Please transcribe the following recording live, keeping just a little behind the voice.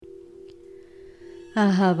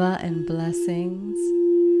Ahava and blessings.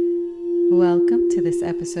 Welcome to this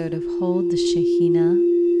episode of Hold the Shekhinah.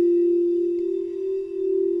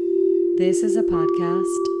 This is a podcast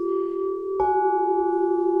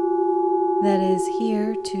that is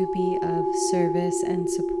here to be of service and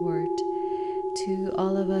support to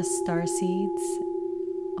all of us starseeds,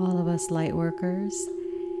 all of us light workers,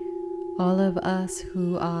 all of us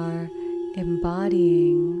who are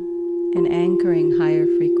embodying and anchoring higher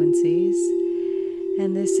frequencies.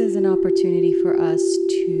 And this is an opportunity for us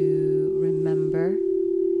to remember,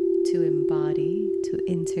 to embody, to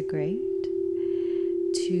integrate,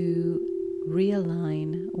 to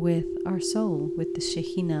realign with our soul, with the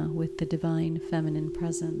Shekhinah, with the divine feminine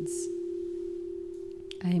presence.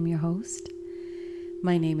 I am your host.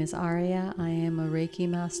 My name is Arya. I am a Reiki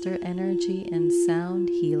Master, Energy and Sound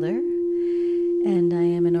Healer, and I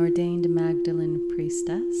am an ordained Magdalene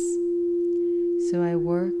Priestess. So I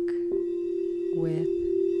work with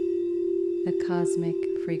the cosmic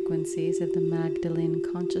frequencies of the Magdalene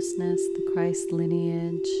consciousness, the Christ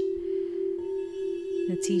lineage,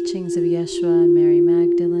 the teachings of Yeshua and Mary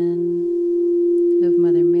Magdalene, of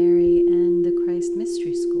Mother Mary, and the Christ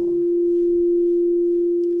Mystery School.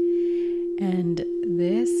 And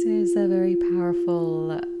this is a very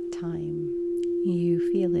powerful time. You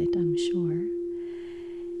feel it, I'm sure.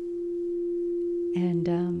 And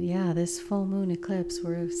this full moon eclipse,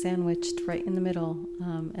 we're sandwiched right in the middle,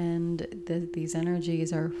 and these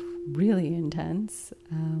energies are really intense.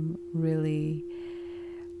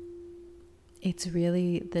 It's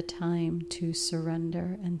really the time to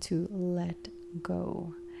surrender and to let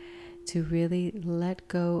go, to really let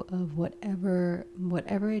go of whatever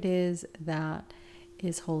it is that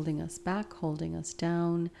is holding us back, holding us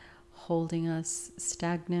down, holding us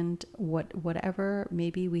stagnant, whatever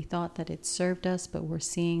maybe we thought that it served us, but we're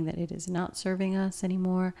seeing that it is not serving us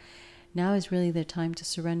anymore. Now is really the time to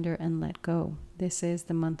surrender and let go. This is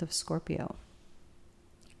the month of Scorpio.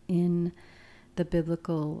 In the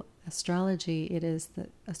biblical astrology, it is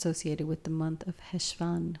associated with the month of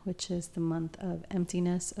Heshvan, which is the month of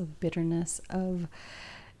emptiness, of bitterness, of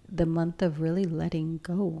the month of really letting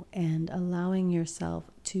go and allowing yourself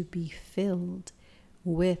to be filled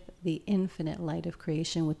with the infinite light of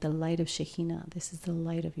creation, with the light of Shekhinah. This is the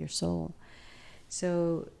light of your soul.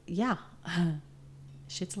 So yeah,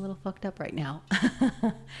 shit's a little fucked up right now.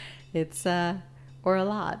 It's or a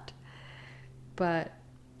lot. But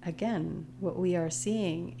again, what we are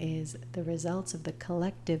seeing is the results of the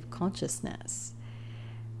collective consciousness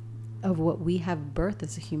of what we have birthed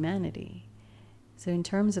as a humanity. So in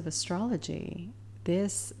terms of astrology,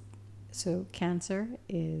 Cancer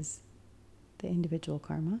is the individual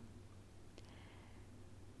karma.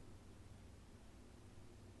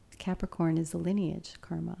 Capricorn is the lineage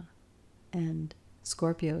karma, and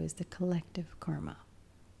Scorpio is the collective karma.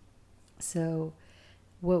 So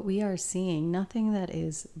what we are seeing, nothing that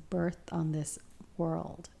is birthed on this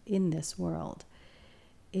world, in this world,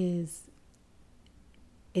 is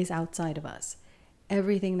outside of us.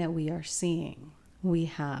 Everything that we are seeing, we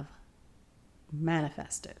have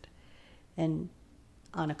manifested. And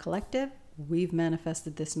on a collective, we've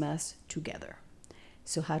manifested this mess together.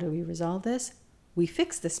 So how do we resolve this? We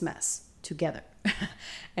fix this mess together.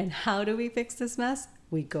 And how do we fix this mess?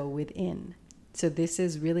 We go within. So this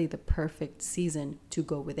is really the perfect season to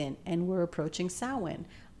go within. And we're approaching Samhain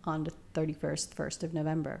on the 1st of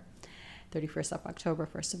November. 31st of October,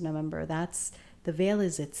 1st of November. The veil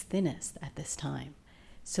is its thinnest at this time.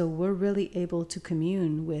 So we're really able to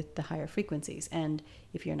commune with the higher frequencies. And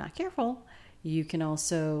if you're not careful, you can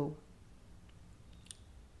also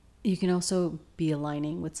be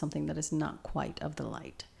aligning with something that is not quite of the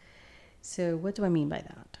light. So what do I mean by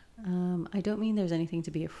that? I don't mean there's anything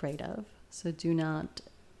to be afraid of. So do not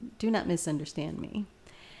misunderstand me.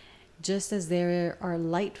 Just as there are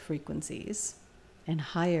light frequencies and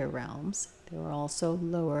higher realms, there are also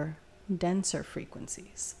lower, denser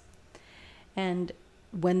frequencies. And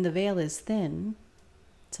when the veil is thin,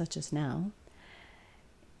 such as now,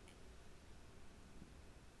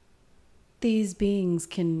 these beings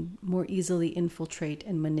can more easily infiltrate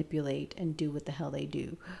and manipulate and do what the hell they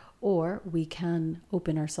do. Or we can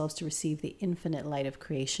open ourselves to receive the infinite light of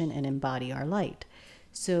creation and embody our light.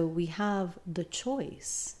 So we have the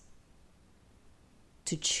choice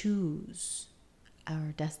to choose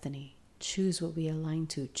our destiny, choose what we align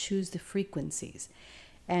to, choose the frequencies.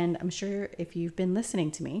 And I'm sure if you've been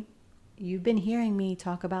listening to me, you've been hearing me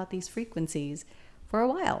talk about these frequencies for a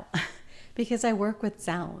while because I work with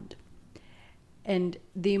sound. And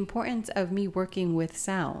the importance of me working with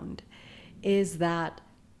sound is that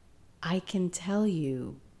I can tell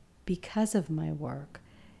you, because of my work,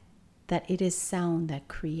 that it is sound that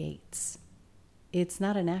creates. It's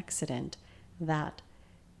not an accident that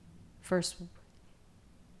first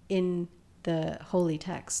in the holy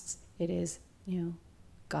texts, it is,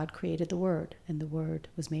 God created the Word, and the Word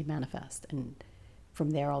was made manifest, and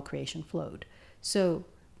from there all creation flowed. So,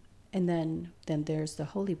 and then there's the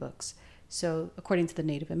holy books. So according to the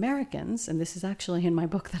Native Americans, and this is actually in my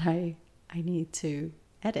book that I need to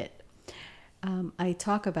edit, I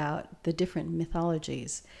talk about the different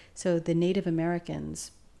mythologies. So the Native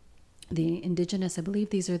Americans, the indigenous, I believe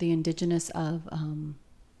these are the indigenous of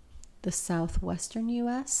the southwestern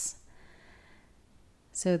U.S.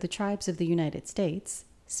 So the tribes of the United States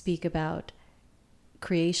speak about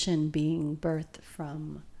creation being birthed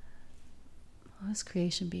from, what was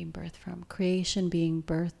creation being birthed from? Creation being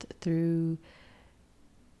birthed through,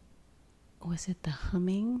 was it the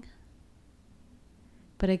humming?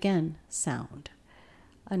 But again, sound.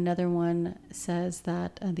 Another one says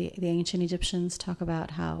that the ancient Egyptians talk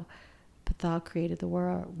about how Ptah created the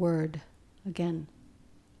word. Again,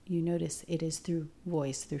 you notice it is through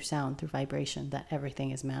voice, through sound, through vibration that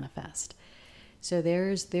everything is manifest. So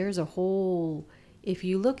there's a whole, if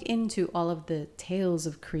you look into all of the tales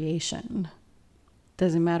of creation,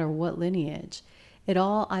 doesn't matter what lineage, it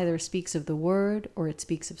all either speaks of the word, or it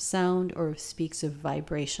speaks of sound, or it speaks of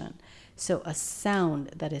vibration. So a sound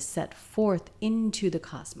that is set forth into the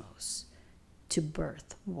cosmos to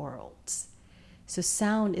birth worlds. So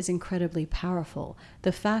sound is incredibly powerful.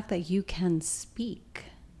 The fact that you can speak,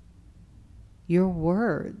 your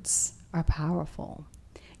words are powerful.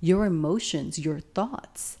 Your emotions, your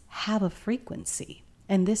thoughts have a frequency.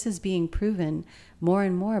 And this is being proven more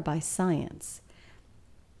and more by science.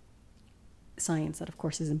 Science that, of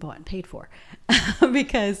course, isn't bought and paid for.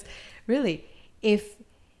 Because really, if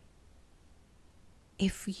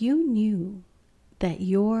you knew that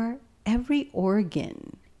your every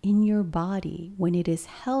organ in your body, when it is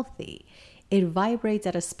healthy, it vibrates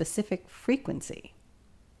at a specific frequency,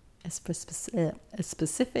 a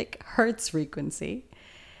specific hertz frequency,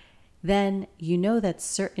 then you know that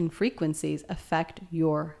certain frequencies affect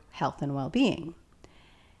your health and well-being.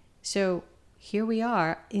 So here we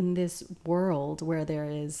are in this world where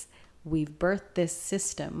we've birthed this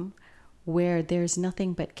system where there's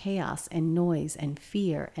nothing but chaos and noise and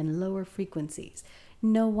fear and lower frequencies.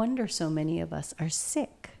 No wonder so many of us are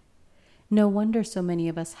sick. No wonder so many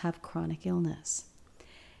of us have chronic illness.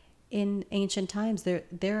 In ancient times, there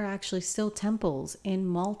are actually still temples in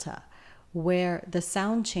Malta where the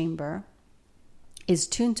sound chamber is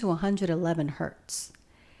tuned to 111 hertz.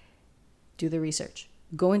 Do the research.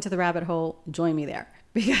 Go into the rabbit hole. Join me there,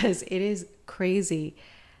 because it is crazy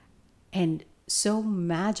and so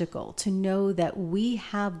magical to know that we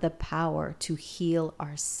have the power to heal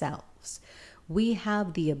ourselves. We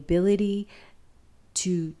have the ability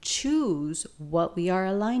to choose what we are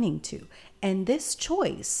aligning to. And this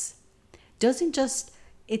choice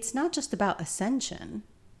it's not just about ascension.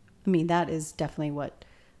 I mean, that is definitely what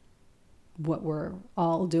we're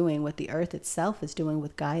all doing, what the earth itself is doing,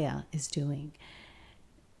 what Gaia is doing.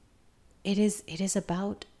 It is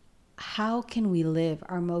about how can we live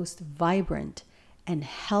our most vibrant and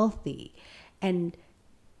healthy and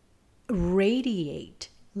radiate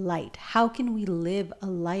light? How can we live a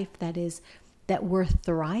life that we're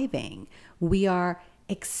thriving? We are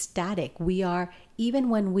ecstatic. We are, even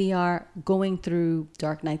when we are going through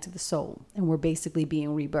dark nights of the soul and we're basically being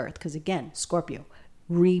rebirthed, because again, Scorpio,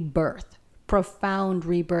 rebirth, profound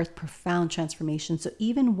rebirth, profound transformation. So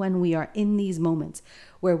even when we are in these moments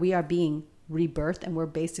where we are being rebirthed and we're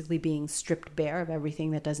basically being stripped bare of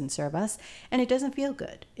everything that doesn't serve us, and it doesn't feel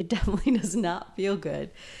good. It definitely does not feel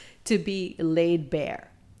good to be laid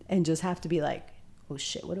bare and just have to be like, oh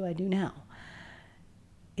shit, what do I do now?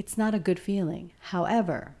 It's not a good feeling.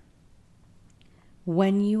 However,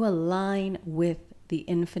 when you align with the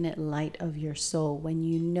infinite light of your soul, when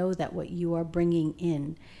you know that what you are bringing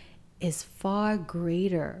in is far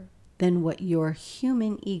greater than what your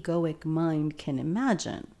human egoic mind can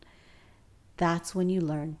imagine, that's when you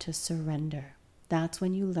learn to surrender. That's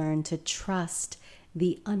when you learn to trust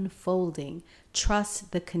the unfolding,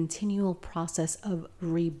 trust the continual process of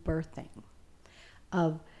rebirthing,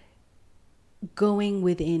 of going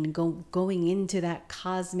within, going into that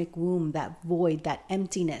cosmic womb, that void, that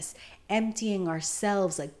emptiness, emptying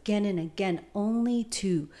ourselves again and again, only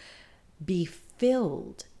to be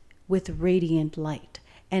filled with radiant light,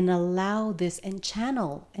 and allow and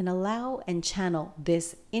channel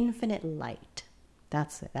this infinite light.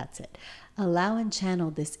 That's it. Allow and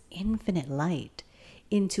channel this infinite light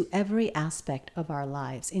into every aspect of our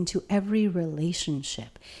lives, into every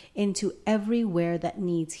relationship, into everywhere that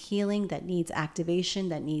needs healing, that needs activation,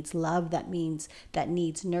 that needs love, that needs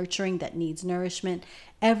nurturing, that needs nourishment,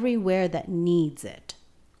 everywhere that needs it.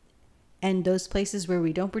 And those places where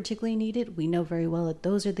we don't particularly need it, we know very well that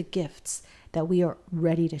those are the gifts that we are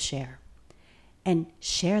ready to share. And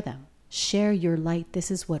share them. Share your light.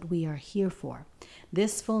 This is what we are here for.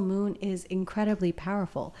 This full moon is incredibly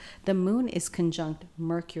powerful. The moon is conjunct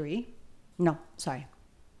Mercury. No, sorry.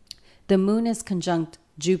 The moon is conjunct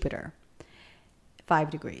Jupiter, 5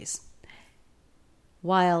 degrees,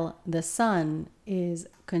 while the sun is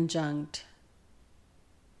conjunct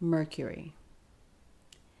Mercury.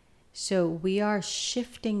 So we are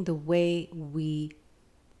shifting the way we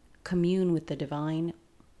commune with the divine,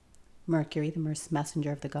 Mercury, the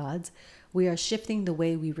messenger of the gods. We are shifting the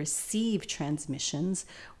way we receive transmissions.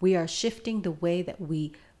 We are shifting the way that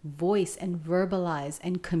we voice and verbalize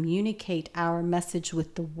and communicate our message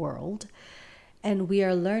with the world. And we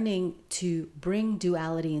are learning to bring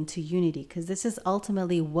duality into unity, because this is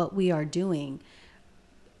ultimately what we are doing,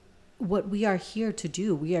 what we are here to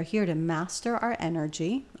do. We are here to master our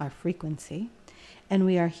energy, our frequency, and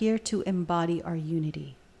we are here to embody our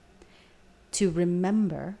unity, to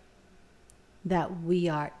remember that we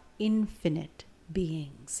are infinite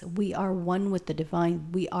beings. We are one with the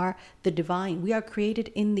divine. We are the divine. We are created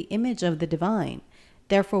in the image of the divine.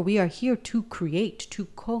 Therefore, we are here to create, to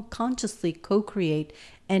consciously co-create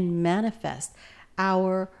and manifest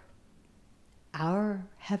our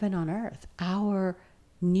heaven on earth, our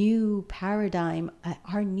new paradigm,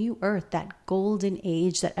 our new earth, that golden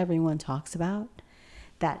age that everyone talks about,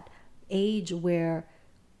 that age where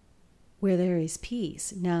there is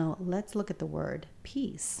peace. Now, let's look at the word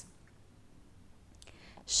peace.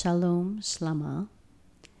 Shalom, shlama,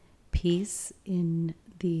 peace in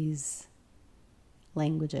these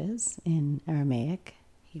languages, in Aramaic,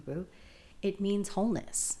 Hebrew, it means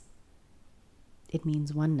wholeness. It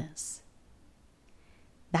means oneness.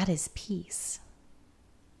 That is peace.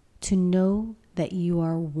 To know that you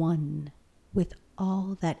are one with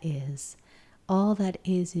all that is. All that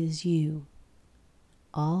is you.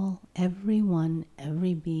 All, everyone,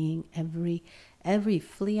 every being, every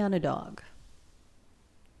flea on a dog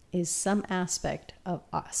is some aspect of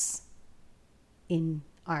us in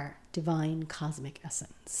our divine cosmic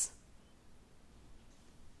essence.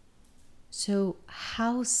 So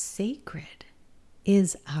how sacred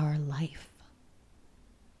is our life?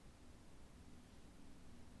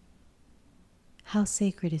 How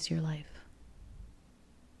sacred is your life?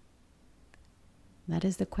 That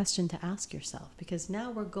is the question to ask yourself, because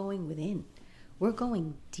now we're going within. We're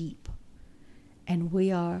going deep. And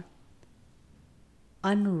we are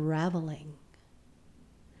unraveling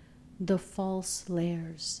the false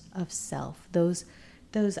layers of self, those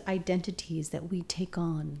identities that we take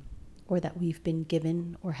on, or that we've been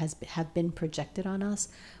given, or have been projected on us.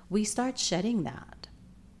 We start shedding that.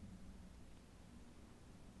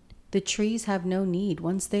 The trees have no need.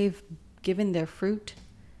 Once they've given their fruit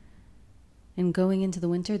and going into the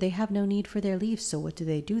winter, they have no need for their leaves. So what do?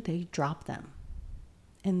 They drop them.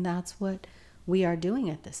 And that's what we are doing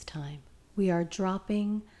at this time. We are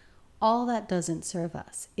dropping all that doesn't serve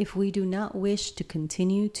us. If we do not wish to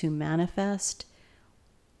continue to manifest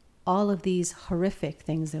all of these horrific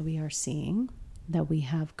things that we are seeing, that we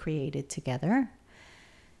have created together,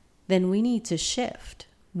 then we need to shift.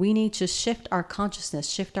 We need to shift our consciousness,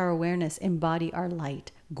 shift our awareness, embody our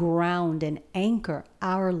light, ground and anchor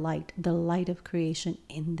our light, the light of creation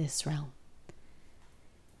in this realm.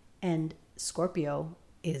 And Scorpio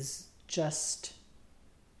is just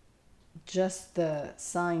the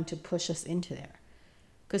sign to push us into there.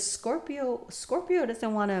 Because Scorpio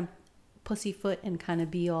doesn't want to pussyfoot and kind of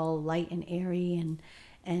be all light and airy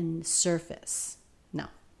and surface. No.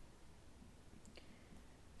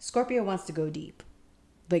 Scorpio wants to go deep,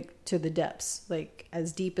 like to the depths, like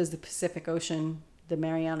as deep as the Pacific Ocean, the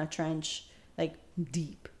Mariana Trench, like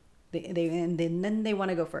deep. And then they want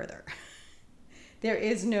to go further. There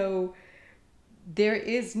is no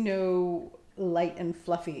light and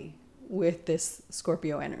fluffy with this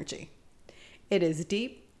Scorpio energy. It is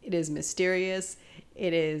deep, it is mysterious,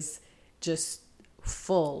 it is just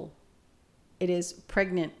full. It is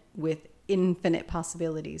pregnant with infinite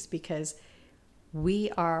possibilities, because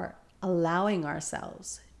we are allowing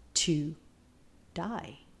ourselves to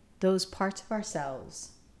die. Those parts of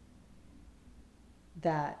ourselves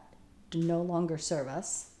that no longer serve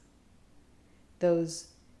us, those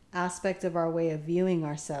aspects of our way of viewing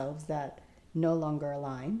ourselves that no longer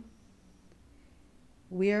align,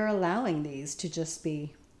 we are allowing these to just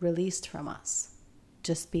be released from us.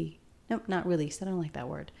 Just be No, not release. I don't like that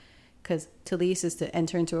word. Because to lease is to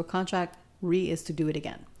enter into a contract. Is to do it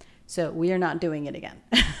again. So we are not doing it again.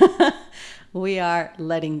 We are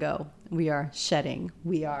letting go. We are shedding.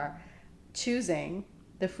 We are choosing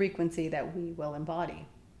the frequency that we will embody.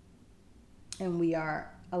 And we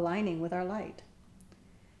are aligning with our light.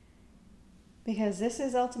 Because this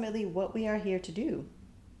is ultimately what we are here to do.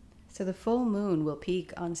 So the full moon will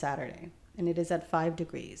peak on Saturday. And it is at 5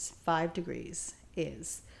 degrees. 5 degrees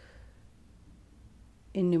is,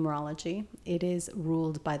 in numerology, it is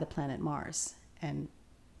ruled by the planet Mars. And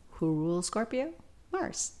who rules Scorpio?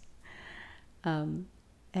 Mars. And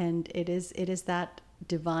it is that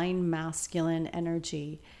divine masculine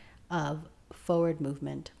energy of forward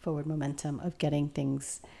movement, forward momentum, of getting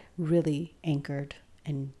things really anchored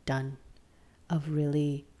and done, of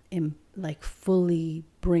really fully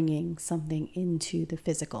bringing something into the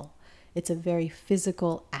physical. It's a very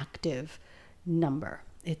physical, active number.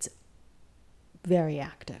 It's very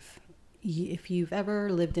active. If you've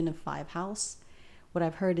ever lived in a 5 house, what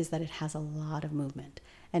I've heard is that it has a lot of movement.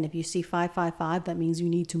 And if you see 555, that means you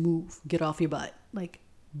need to move, get off your butt,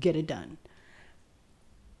 get it done.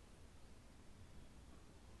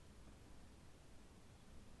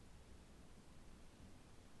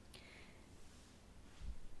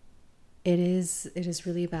 It is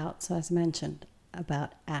really about, so as mentioned,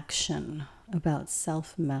 about action, about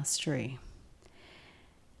self-mastery,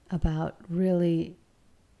 about really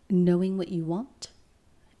knowing what you want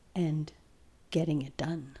and getting it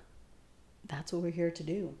done. That's what we're here to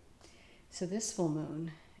do. So this full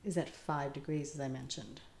moon is at 5 degrees, as I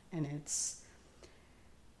mentioned. And it's,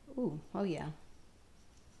 oh yeah.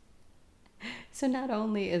 So not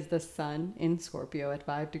only is the sun in Scorpio at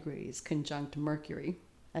 5 degrees conjunct Mercury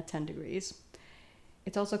at 10 degrees,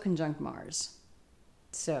 it's also conjunct Mars.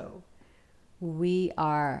 So we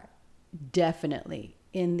are definitely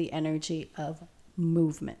in the energy of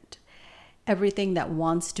movement. Everything that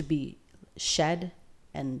wants to be shed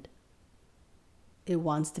and it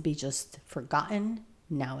wants to be just forgotten,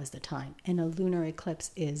 now is the time. And a lunar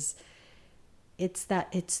eclipse it's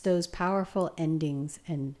those powerful endings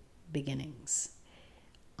and beginnings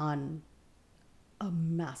on a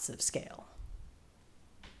massive scale.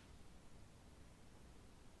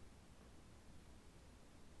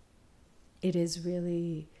 It is a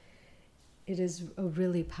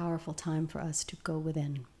really powerful time for us to go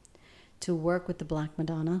within, to work with the Black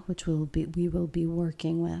Madonna, which we will be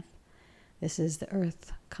working with. This is the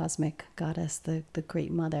earth cosmic goddess, the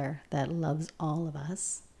great mother that loves all of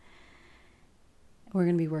us. We're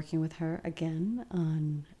going to be working with her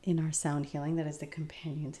again in our sound healing. That is the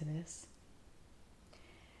companion to this.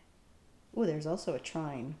 Oh, there's also a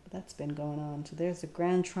trine, but that's been going on. So there's a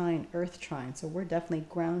grand trine, earth trine. So we're definitely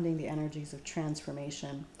grounding the energies of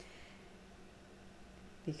transformation,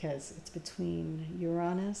 because it's between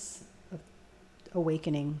Uranus,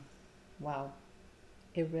 awakening. Wow.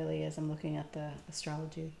 It really is. I'm looking at the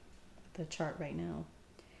astrology, the chart right now.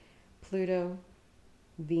 Pluto,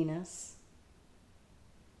 Venus,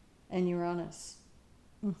 and Uranus.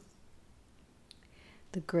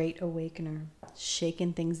 The great awakener,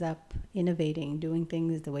 shaking things up, innovating, doing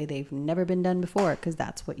things the way they've never been done before, because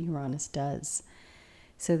that's what Uranus does.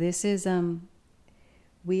 So this is,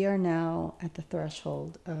 we are now at the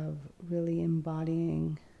threshold of really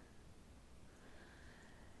embodying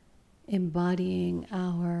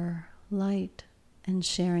our light and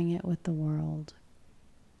sharing it with the world.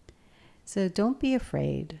 So don't be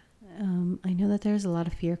afraid. I know that there's a lot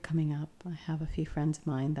of fear coming up. I have a few friends of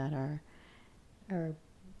mine that are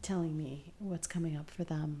telling me what's coming up for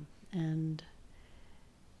them. And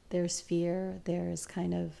there's fear, there's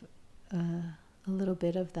kind of a little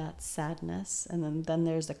bit of that sadness, and then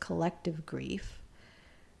there's a collective grief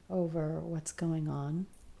over what's going on.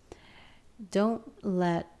 Don't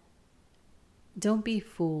be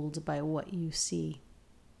fooled by what you see.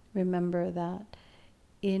 Remember that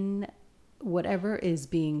in whatever is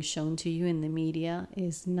being shown to you in the media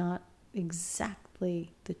is not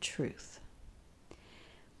exactly the truth.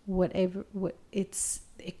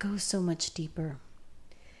 It goes so much deeper.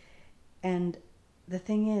 And the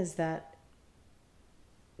thing is that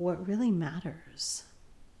what really matters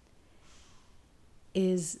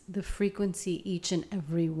is the frequency each and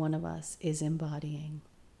every one of us is embodying.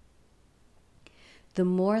 The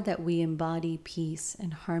more that we embody peace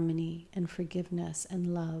and harmony and forgiveness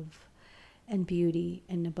and love and beauty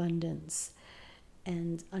and abundance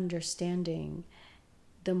and understanding,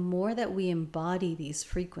 the more that we embody these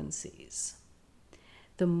frequencies,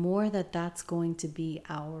 the more that that's going to be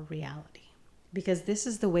our reality. Because this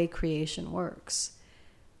is the way creation works.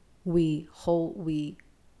 We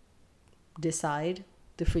decide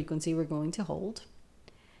the frequency we're going to hold.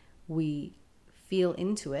 We feel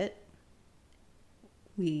into it.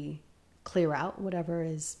 We clear out whatever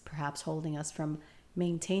is perhaps holding us from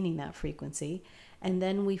maintaining that frequency. And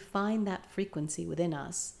then we find that frequency within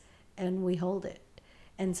us and we hold it.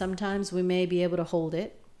 And sometimes we may be able to hold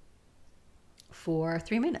it for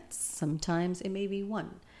 3 minutes. Sometimes it may be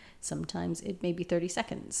 1. Sometimes it may be 30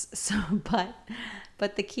 seconds.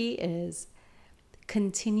 But the key is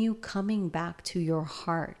continue coming back to your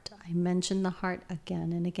heart. I mention the heart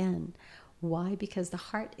again and again. Why? Because the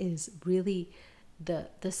heart is really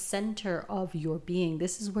the center of your being.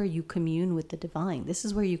 This is where you commune with the divine. This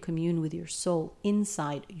is where you commune with your soul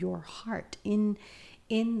inside your heart, in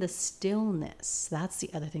the stillness. That's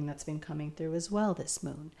the other thing that's been coming through as well this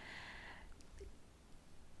moon.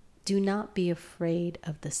 Do not be afraid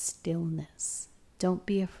of the stillness. Don't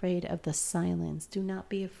be afraid of the silence. Do not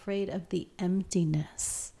be afraid of the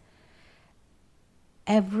emptiness.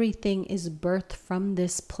 Everything is birthed from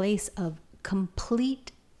this place of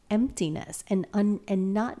complete emptiness and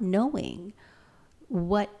not knowing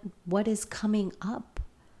what is coming up.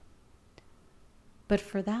 But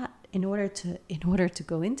for that, in order to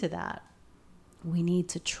go into that, we need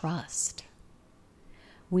to trust.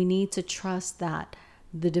 We need to trust that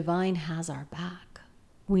the divine has our back.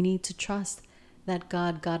 We need to trust that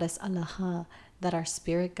God, Goddess, Allah, that our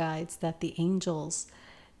spirit guides, that the angels,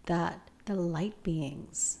 that the light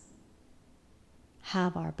beings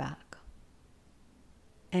have our back.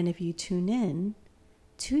 And if you tune in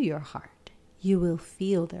to your heart, you will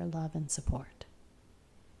feel their love and support.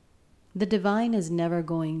 The divine is never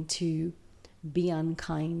going to be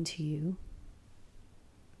unkind to you,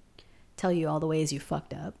 tell you all the ways you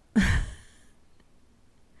fucked up.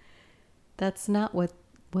 That's not what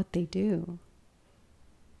they do.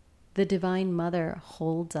 The Divine Mother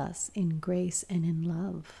holds us in grace and in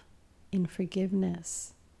love, in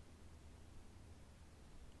forgiveness.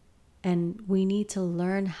 And we need to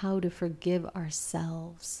learn how to forgive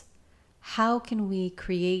ourselves. How can we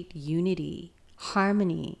create unity,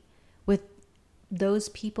 harmony with those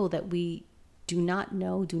people that we do not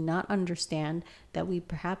know, do not understand, that we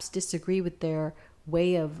perhaps disagree with their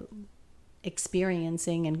way of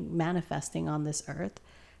experiencing and manifesting on this earth?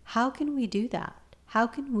 How can we do that? How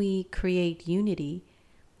can we create unity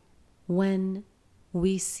when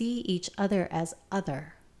we see each other as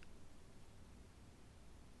other?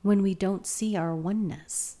 When we don't see our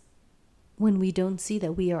oneness? When we don't see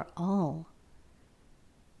that we are all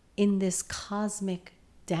in this cosmic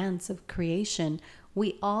dance of creation?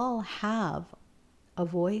 We all have a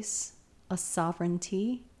voice, a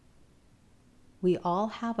sovereignty. We all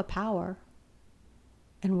have a power.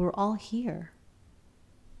 And we're all here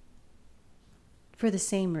for the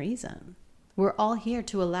same reason. We're all here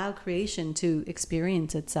to allow creation to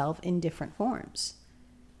experience itself in different forms.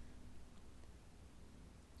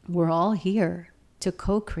 We're all here to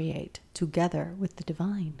co-create together with the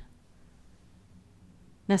divine.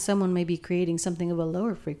 Now, someone may be creating something of a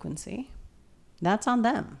lower frequency. That's on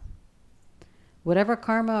them. Whatever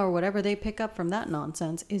karma or whatever they pick up from that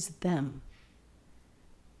nonsense is them.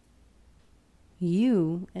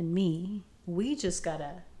 You and me, we just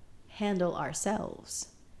gotta handle ourselves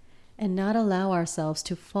and not allow ourselves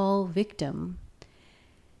to fall victim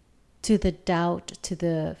to the doubt, to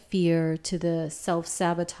the fear, to the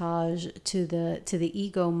self-sabotage, to the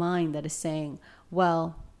ego mind that is saying,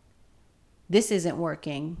 well, this isn't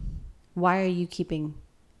working. Why are you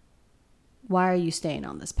staying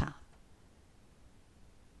on this path?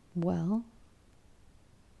 Well,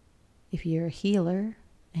 if you're a healer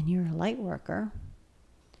and you're a light worker,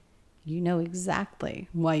 you know exactly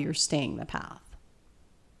why you're staying the path.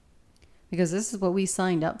 Because this is what we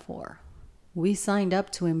signed up for. We signed up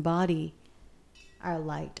to embody our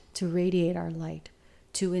light, to radiate our light,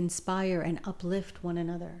 to inspire and uplift one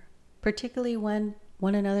another, particularly when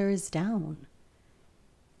one another is down.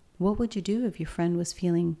 What would you do if your friend was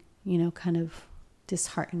feeling, kind of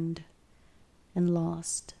disheartened and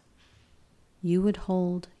lost? You would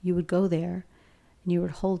go there and you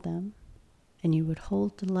would hold them and you would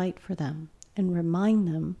hold the light for them and remind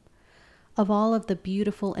them of all of the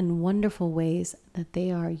beautiful and wonderful ways that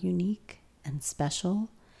they are unique and special,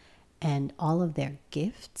 and all of their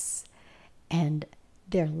gifts and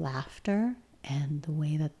their laughter and the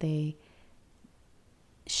way that they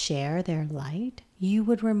share their light. You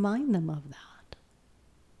would remind them of that.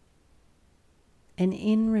 And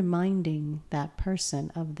in reminding that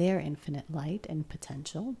person of their infinite light and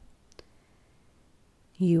potential,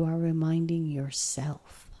 you are reminding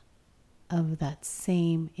yourself of that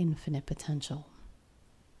same infinite potential.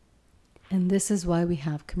 And this is why we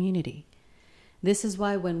have community. This is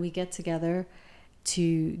why when we get together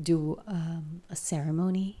to do a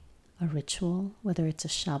ceremony, a ritual, whether it's a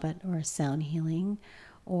Shabbat or a sound healing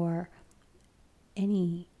or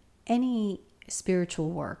any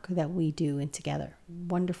spiritual work that we do in together.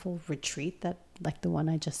 Wonderful retreat that like the one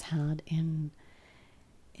I just had in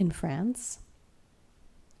France.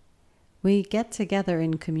 We get together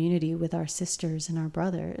in community with our sisters and our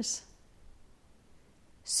brothers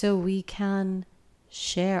so we can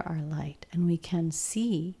share our light, and we can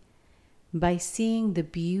see, by seeing the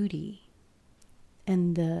beauty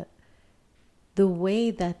and the way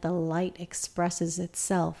that the light expresses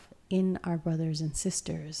itself in our brothers and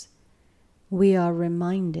sisters, we are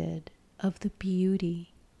reminded of the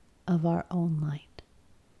beauty of our own light.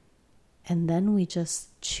 And then we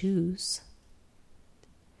just choose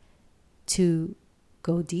to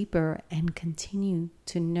go deeper and continue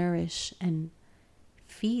to nourish and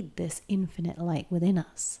feed this infinite light within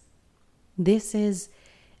us. This is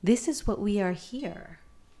what we are here.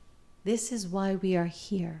 This is why we are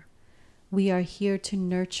here. We are here to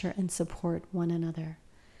nurture and support one another.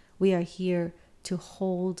 We are here to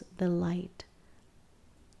hold the light.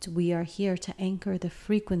 We are here to anchor the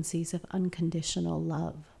frequencies of unconditional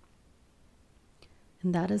love.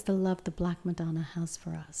 And that is the love the Black Madonna has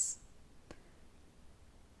for us.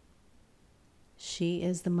 She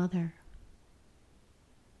is the mother.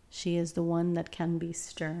 She is the one that can be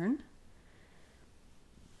stern.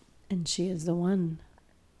 And she is the one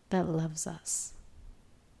that loves us.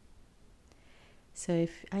 So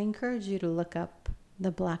if I encourage you to look up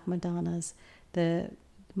the Black Madonnas, the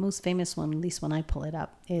most famous one, at least when I pull it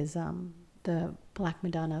up, is the Black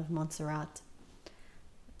Madonna of Montserrat.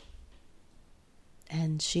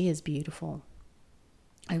 And she is beautiful.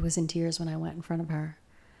 I was in tears when I went in front of her.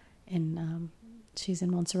 And she's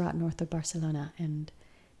in Montserrat, north of Barcelona. And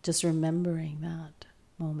just remembering that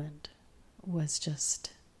moment was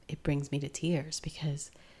just, it brings me to tears, because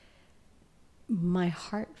my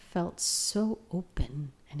heart felt so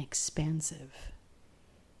open and expansive.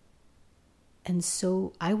 And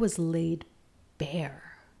so I was laid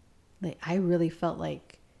bare. Like, I really felt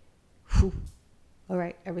like, whew, all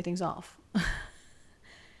right, everything's off.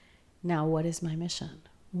 Now, what is my mission?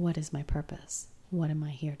 What is my purpose? What am I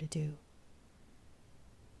here to do?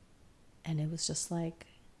 And it was just like,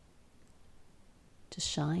 just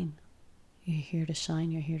shine. You're here to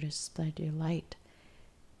shine. You're here to spread your light.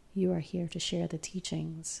 You are here to share the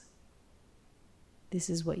teachings. This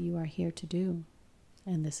is what you are here to do.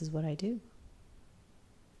 And this is what I do.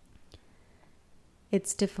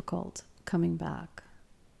 It's difficult coming back.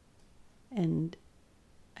 And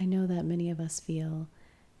I know that many of us feel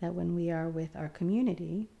that when we are with our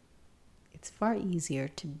community, it's far easier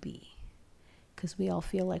to be, because we all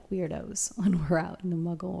feel like weirdos when we're out in the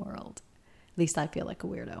Muggle world. At least I feel like a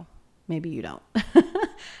weirdo. Maybe you don't.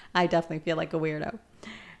 I definitely feel like a weirdo.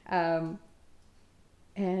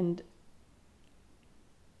 And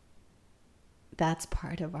that's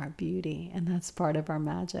part of our beauty, and that's part of our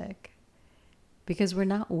magic, because we're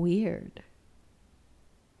not weird.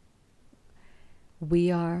 We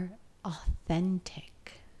are authentic.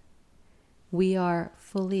 We are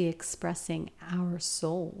fully expressing our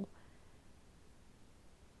soul.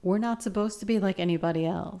 We're not supposed to be like anybody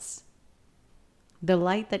else. The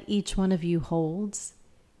light that each one of you holds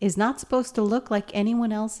is not supposed to look like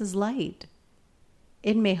anyone else's light.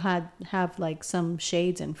 It may have like some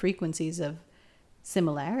shades and frequencies of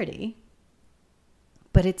similarity,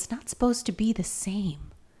 but it's not supposed to be the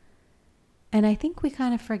same. And I think we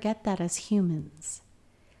kind of forget that as humans.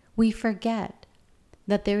 We forget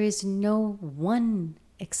that there is no one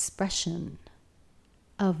expression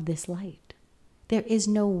of this light. There is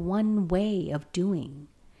no one way of doing.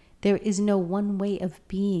 There is no one way of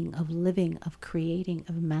being, of living, of creating,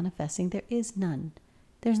 of manifesting. There is none.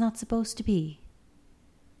 There's not supposed to be.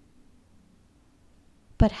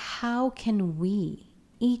 But how can we,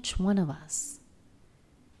 each one of us,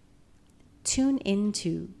 tune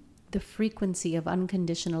into the frequency of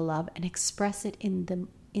unconditional love and express it in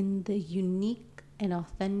the unique and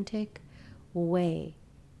authentic way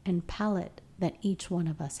and palette that each one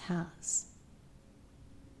of us has?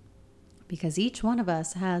 Because each one of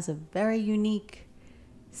us has a very unique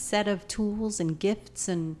set of tools and gifts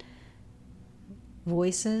and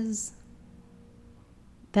voices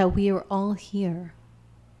that we are all here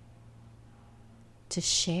to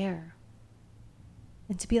share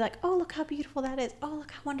and to be like, oh, look how beautiful that is. Oh,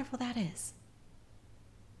 look how wonderful that is.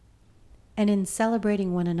 And in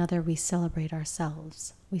celebrating one another, we celebrate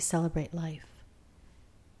ourselves. We celebrate life.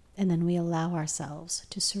 And then we allow ourselves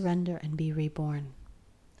to surrender and be reborn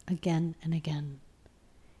again and again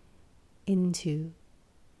into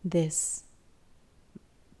this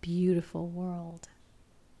beautiful world.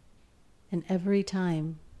 And every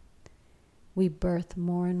time we birth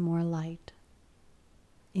more and more light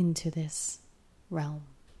into this realm.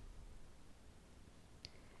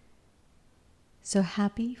 So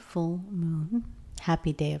happy full moon,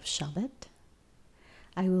 happy day of Shabbat.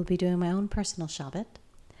 I will be doing my own personal Shabbat,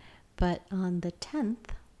 but on the 10th,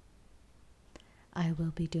 I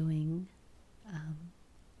will be doing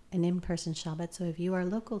an in-person Shabbat. So if you are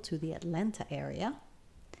local to the Atlanta area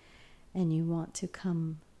and you want to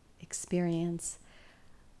come experience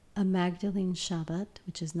a Magdalene Shabbat,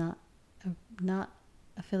 which is not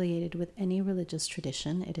affiliated with any religious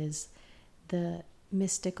tradition. It is the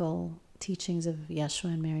mystical teachings of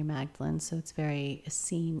Yeshua and Mary Magdalene, so it's very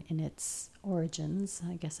Essene in its origins,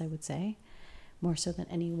 I guess I would say, more so than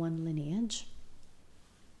any one lineage.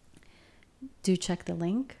 Do check the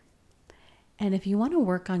link. And if you want to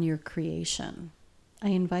work on your creation, I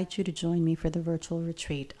invite you to join me for the virtual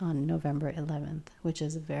retreat on November 11th, which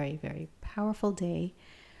is a very, very powerful day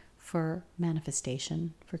for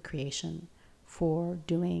manifestation, for creation, for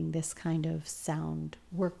doing this kind of sound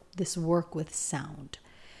work, this work with sound.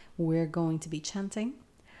 We're going to be chanting,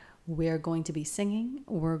 we're going to be singing,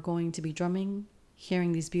 we're going to be drumming,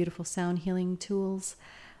 hearing these beautiful sound healing tools,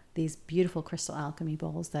 these beautiful crystal alchemy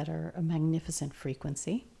bowls that are a magnificent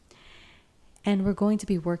frequency. And we're going to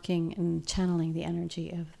be working and channeling the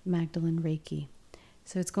energy of Magdalene Reiki.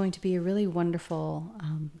 So it's going to be a really wonderful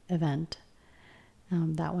event.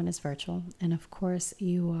 That one is virtual. And of course,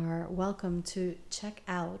 you are welcome to check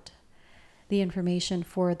out the information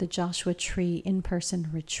for the Joshua Tree in-person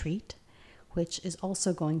retreat, which is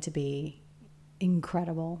also going to be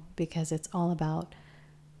incredible because it's all about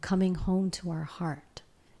coming home to our heart.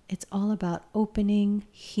 It's all about opening,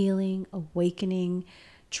 healing, awakening,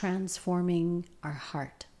 transforming our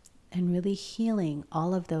heart and really healing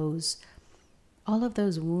all of those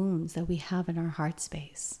wounds that we have in our heart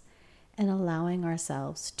space and allowing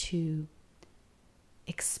ourselves to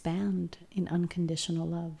expand in unconditional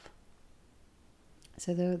love.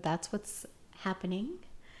 So that's what's happening.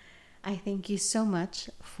 I thank you so much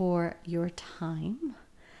for your time.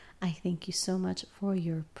 I thank you so much for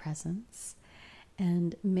your presence.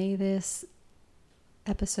 And may this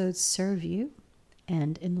episode serve you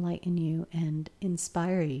and enlighten you and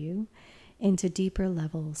inspire you into deeper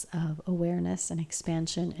levels of awareness and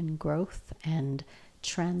expansion and growth and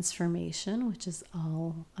transformation, which is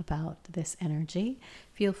all about this energy.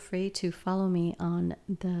 Feel free to follow me on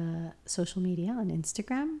the social media on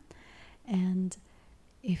Instagram. And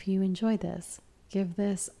if you enjoy this, give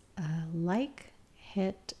this a like,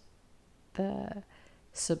 hit the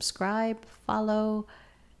subscribe, follow,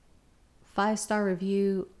 5-star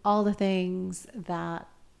review, all the things that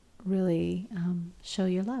really show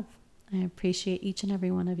your love. I appreciate each and every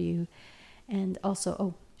one of you. And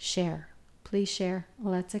also, share. Please share.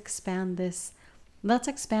 Let's expand this. Let's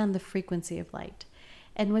expand the frequency of light.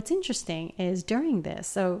 And what's interesting is during this,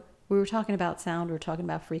 so we were talking about sound, we were talking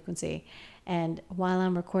about frequency. And while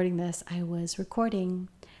I'm recording this, I was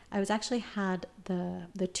actually had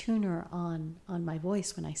the tuner on my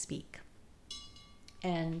voice when I speak.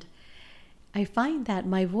 And I find that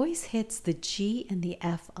my voice hits the G and the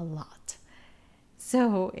F a lot.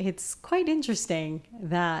 So it's quite interesting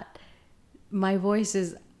that my voice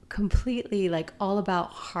is completely like all about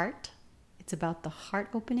heart. It's about the heart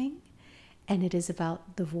opening, and it is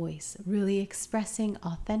about the voice, really expressing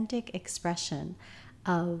authentic expression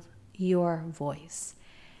of your voice.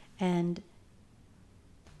 And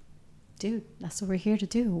dude, that's what we're here to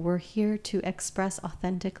do. We're here to express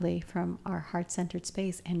authentically from our heart-centered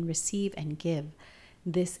space and receive and give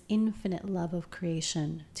this infinite love of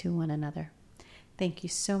creation to one another. Thank you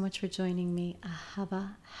so much for joining me.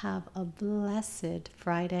 Ahava, have a blessed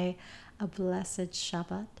Friday, a blessed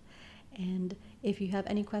Shabbat. And if you have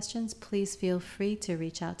any questions, please feel free to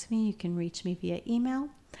reach out to me. You can reach me via email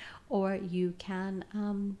or you can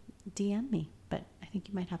DM me. But I think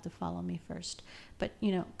you might have to follow me first. But,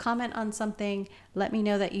 comment on something. Let me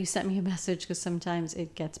know that you sent me a message because sometimes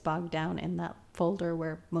it gets bogged down in that folder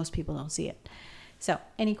where most people don't see it. So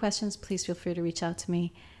any questions, please feel free to reach out to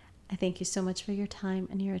me. I thank you so much for your time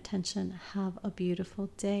and your attention. Have a beautiful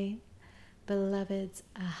day. Beloveds,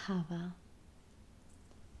 Ahava.